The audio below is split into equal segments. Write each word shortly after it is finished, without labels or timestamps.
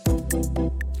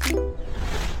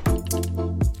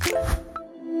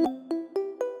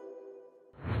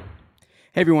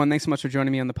Hey everyone, thanks so much for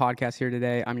joining me on the podcast here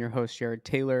today. I'm your host, Jared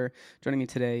Taylor. Joining me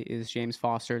today is James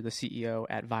Foster, the CEO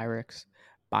at Virax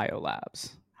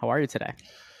Biolabs. How are you today?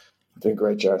 Doing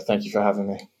great, Jared. Thank you for having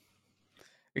me.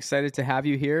 Excited to have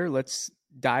you here. Let's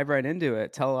dive right into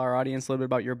it. Tell our audience a little bit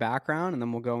about your background, and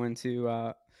then we'll go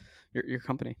into your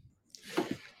company.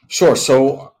 Sure.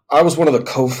 So I was one of the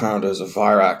co-founders of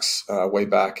Virax way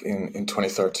back in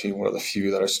 2013, one of the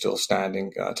few that are still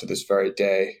standing to this very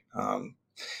day.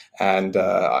 And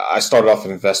I started off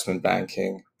in investment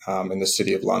banking in the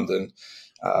city of London.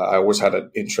 I always had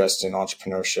an interest in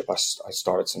entrepreneurship. I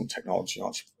started some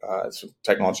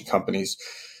technology companies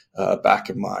back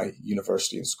in my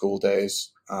university and school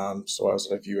days. So I was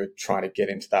at a view of trying to get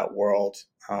into that world.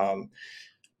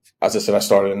 As I said, I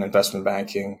started in investment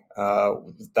banking.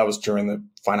 That was during the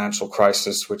financial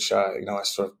crisis, which I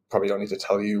sort of probably don't need to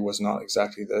tell you was not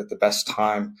exactly the best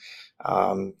time.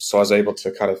 So I was able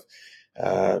to kind of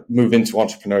move into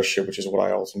entrepreneurship, which is what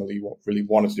I ultimately really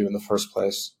wanted to do in the first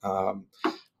place.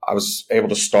 I was able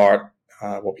to start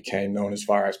what became known as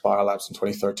Virax Biolabs in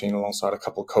 2013 alongside a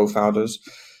couple of co-founders.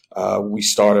 We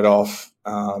started off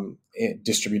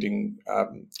distributing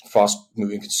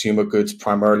fast-moving consumer goods,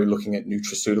 primarily looking at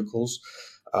nutraceuticals.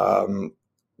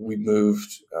 We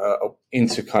moved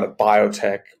into kind of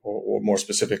biotech, or more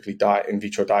specifically, in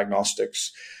vitro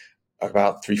diagnostics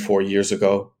about 3-4 years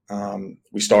ago.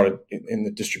 We started in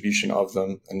the distribution of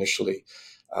them initially.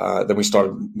 Then we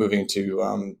started moving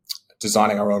to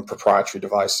designing our own proprietary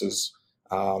devices.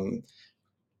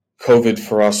 COVID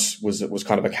for us was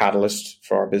kind of a catalyst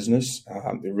for our business.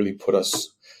 It really put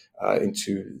us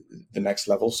into the next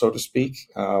level, so to speak.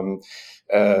 Got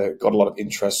a lot of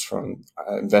interest from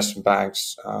investment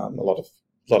banks, a lot of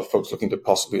folks looking to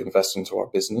possibly invest into our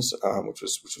business, which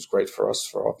was great for us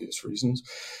for obvious reasons.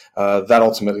 That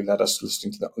ultimately led us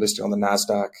listing on the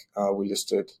Nasdaq. We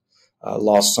listed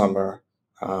last summer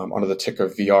under the ticker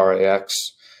VRAX,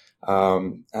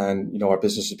 and our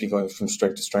business has been going from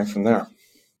strength to strength from there.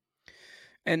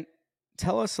 And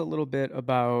tell us a little bit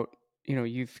about,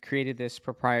 you've created this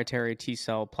proprietary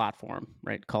T-cell platform,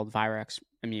 right, called Virax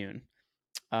Immune.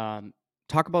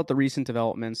 Talk about the recent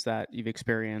developments that you've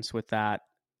experienced with that,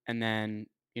 and then,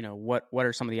 what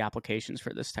are some of the applications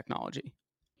for this technology?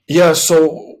 Yeah,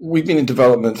 so we've been in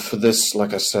development for this,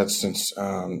 like I said, since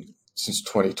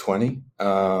 2020,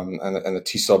 and the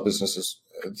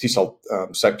T-cell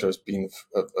sector has been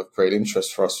of great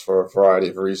interest for us for a variety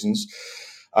of reasons.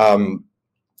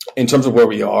 In terms of where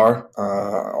we are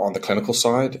on the clinical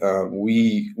side,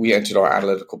 we entered our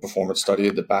analytical performance study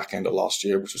at the back end of last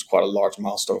year, which was quite a large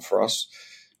milestone for us.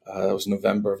 It was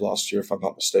November of last year, if I'm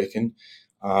not mistaken.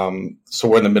 So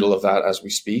we're in the middle of that as we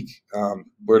speak.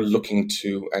 We're looking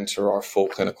to enter our full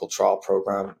clinical trial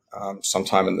program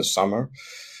sometime in the summer.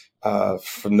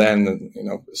 From then,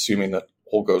 assuming that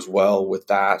all goes well with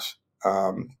that,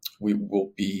 we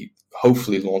will be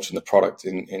hopefully launching the product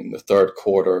in the third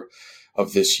quarter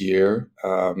of this year,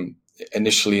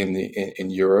 initially in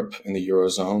Europe, in the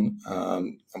Eurozone,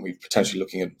 and we're potentially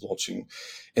looking at launching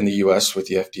in the US with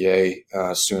the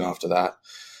FDA soon after that.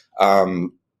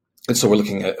 And so we're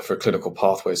looking for clinical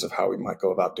pathways of how we might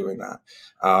go about doing that.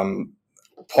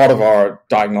 Part of our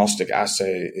diagnostic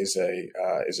assay is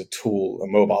a tool, a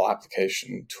mobile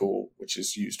application tool, which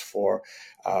is used for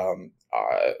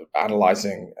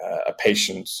analyzing a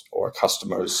patient's or a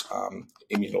customer's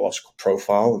immunological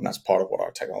profile, and that's part of what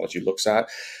our technology looks at.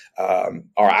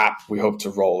 Our app we hope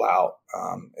to roll out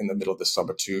in the middle of the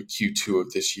summer to Q2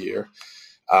 of this year,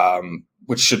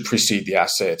 which should precede the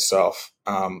assay itself.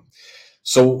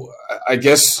 So I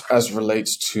guess as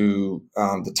relates to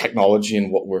the technology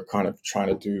and what we're kind of trying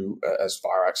to do as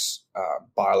Virax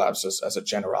Biolabs as a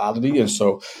generality, and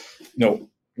so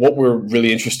what we're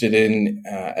really interested in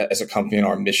as a company, and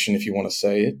our mission, if you want to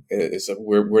say it, is that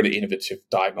we're an innovative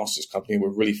diagnostics company.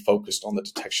 We're really focused on the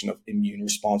detection of immune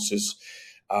responses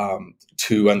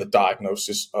to and the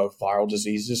diagnosis of viral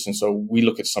diseases. And so we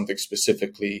look at something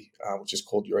specifically, which is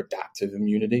called your adaptive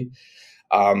immunity.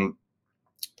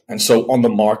 And so on the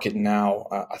market now,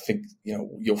 I think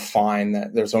you'll find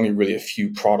that there's only really a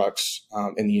few products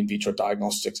in the in vitro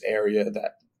diagnostics area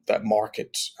that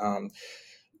market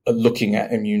looking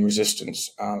at immune resistance,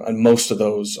 and most of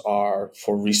those are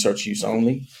for research use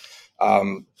only.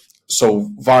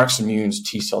 So Virax Immune's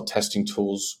T-cell testing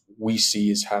tools we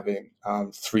see as having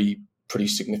three pretty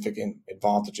significant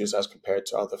advantages as compared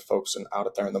to other folks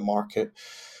out there in the market.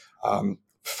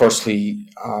 Firstly,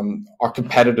 our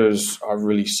competitors are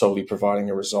really solely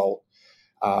providing a result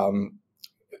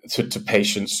to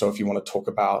patients. So if you want to talk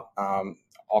about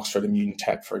Oxford Immune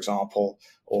Tech, for example,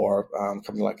 or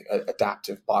company like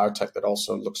Adaptive Biotech that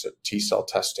also looks at T cell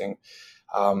testing.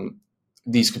 Um,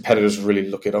 these competitors really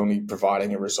look at only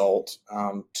providing a result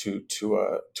to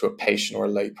a patient or a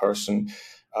lay person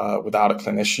without a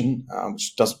clinician,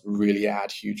 which doesn't really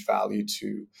add huge value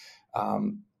to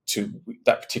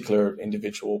that particular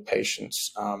individual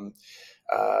patient's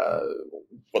uh,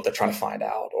 what they're trying to find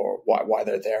out, or why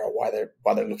they're there, or why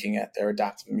they're looking at their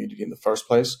adaptive immunity in the first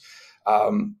place.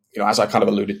 As I kind of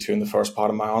alluded to in the first part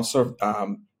of my answer,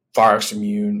 Virax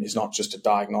Immune is not just a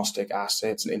diagnostic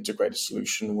assay; it's an integrated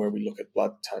solution where we look at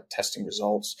blood testing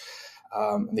results.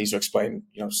 And these are explained,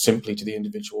 simply to the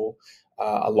individual,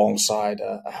 alongside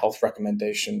a health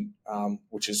recommendation,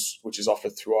 which is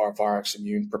offered through our Virax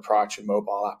Immune proprietary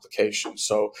mobile application.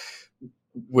 So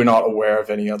we're not aware of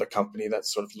any other company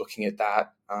that's sort of looking at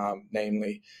that,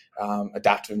 namely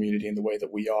adaptive immunity in the way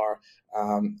that we are,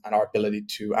 and our ability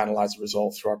to analyze the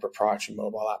results through our proprietary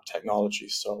mobile app technology.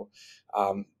 So,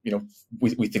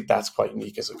 we think that's quite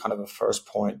unique as a kind of a first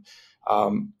point.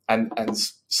 And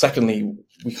secondly,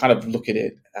 we kind of look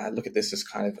at this as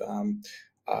kind of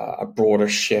a broader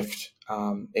shift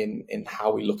in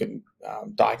how we look at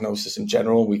diagnosis in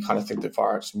general. We kind of think that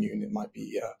Virax Immune, it might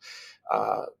be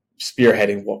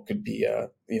spearheading what could be a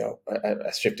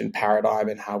shift in paradigm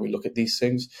in how we look at these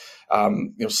things.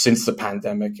 Since the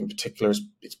pandemic in particular,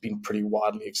 it's been pretty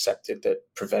widely accepted that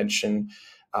preventative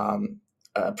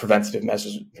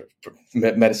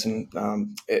medicine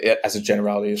as a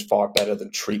generality is far better than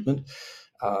treatment.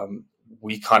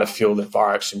 We kind of feel that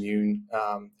Virax Immune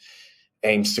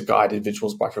aims to guide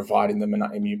individuals by providing them an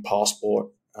immune passport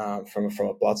from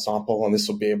a blood sample, and this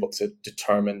will be able to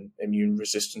determine immune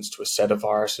resistance to a set of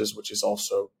viruses, which is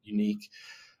also unique.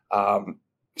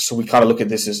 So we kind of look at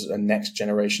this as a next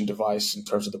generation device in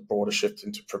terms of the broader shift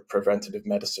into preventative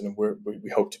medicine, and we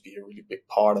hope to be a really big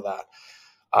part of that.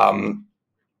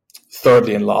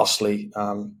 Thirdly and lastly,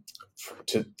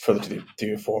 further to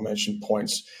the aforementioned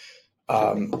points,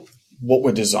 what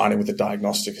we're designing with the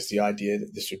diagnostic is the idea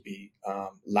that this would be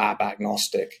lab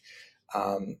agnostic.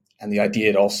 And the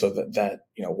idea also that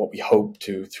what we hope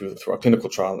to through our clinical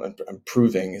trial and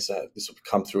proving is that this will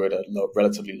come through at a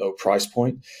relatively low price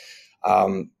point.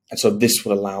 And so this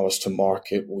will allow us to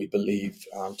market, we believe,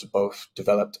 to both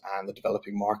developed and the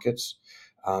developing markets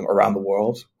around the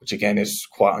world, which again is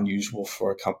quite unusual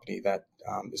for a company that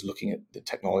is looking at the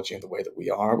technology in the way that we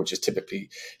are, which is typically,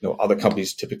 other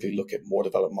companies typically look at more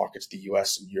developed markets, the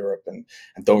US and Europe, and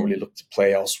don't really look to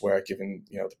play elsewhere given,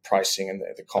 the pricing and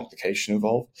the complication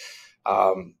involved.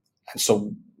 And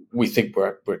so we think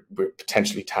we're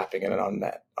potentially tapping in an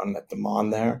unmet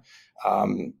demand there.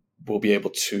 We'll be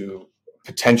able to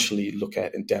potentially look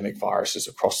at endemic viruses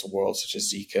across the world, such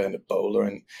as Zika and Ebola,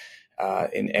 and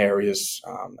in areas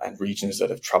and regions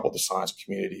that have troubled the science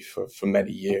community for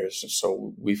many years. And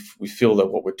so we feel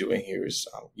that what we're doing here is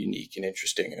unique and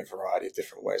interesting in a variety of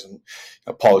different ways. And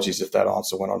apologies if that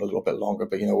answer went on a little bit longer,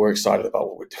 but we're excited about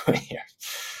what we're doing here.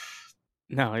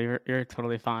 No, you're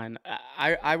totally fine.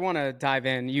 I want to dive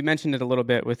in. You mentioned it a little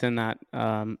bit within that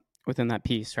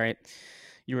piece, right?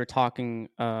 You were talking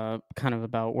kind of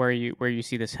about where you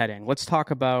see this heading. Let's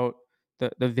talk about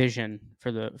the vision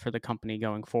for the company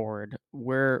going forward.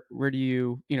 Where do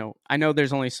you I know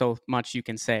there's only so much you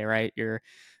can say, right? You're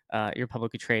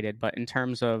publicly traded, but in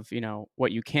terms of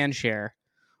what you can share,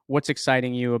 what's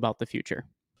exciting you about the future?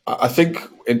 I think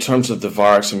in terms of the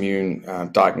Virax Immune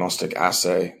diagnostic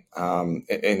assay,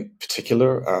 in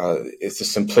particular, it's the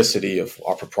simplicity of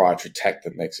our proprietary tech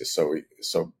that makes it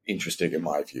so interesting in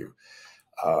my view.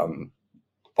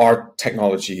 Our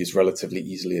technology is relatively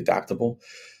easily adaptable,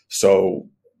 so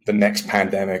the next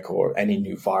pandemic or any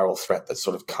new viral threat that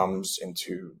sort of comes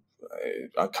into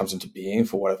being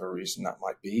for whatever reason that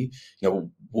might be,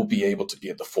 we'll be able to be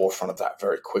at the forefront of that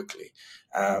very quickly.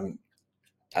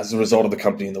 As a result of the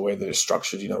company and the way that it's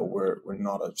structured, we're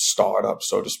not a startup,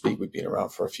 so to speak. We've been around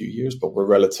for a few years, but we're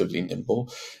relatively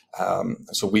nimble.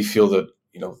 So we feel that,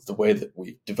 the way that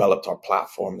we've developed our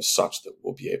platform is such that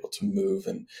we'll be able to move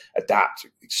and adapt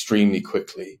extremely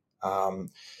quickly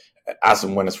as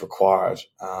and when it's required,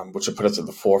 which will put us at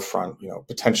the forefront,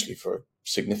 potentially for a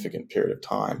significant period of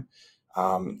time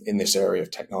in this area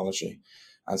of technology.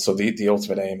 And so the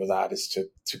ultimate aim of that is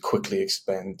to quickly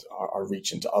expand our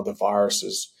reach into other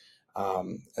viruses,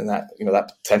 and that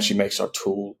that potentially makes our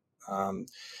tool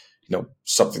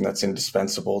something that's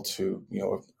indispensable to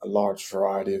a large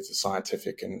variety of the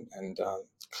scientific and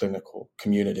clinical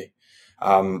community.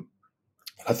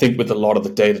 I think with a lot of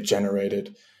the data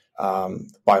generated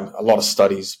by a lot of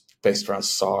studies based around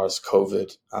SARS,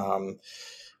 COVID,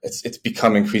 it's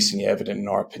become increasingly evident, in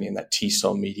our opinion, that T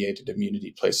cell mediated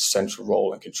immunity plays a central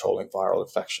role in controlling viral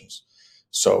infections.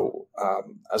 So,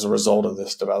 as a result of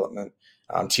this development,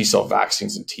 T cell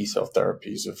vaccines and T cell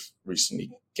therapies have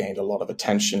recently gained a lot of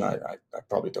attention. I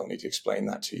probably don't need to explain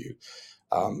that to you.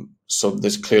 So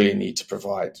there's clearly a need to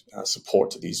provide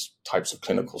support to these types of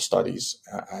clinical studies,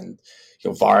 and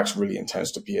Virax really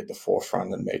intends to be at the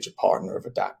forefront and major partner of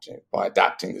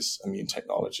adapting this immune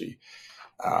technology,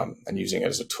 and using it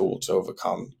as a tool to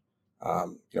overcome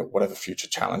whatever future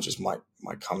challenges might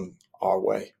come our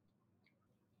way.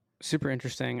 Super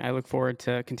interesting. I look forward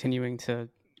to continuing to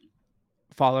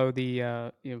follow the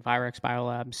Virax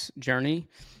Biolabs journey.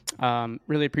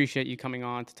 Really appreciate you coming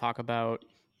on to talk about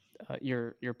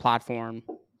your platform,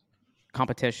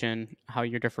 competition, how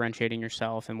you're differentiating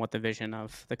yourself, and what the vision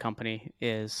of the company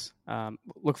is.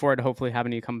 Look forward to hopefully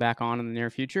having you come back on in the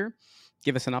near future.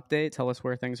 Give us an update, tell us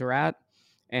where things are at,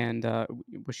 and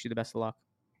wish you the best of luck.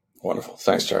 Wonderful.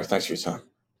 Thanks, Jared. Thanks for your time.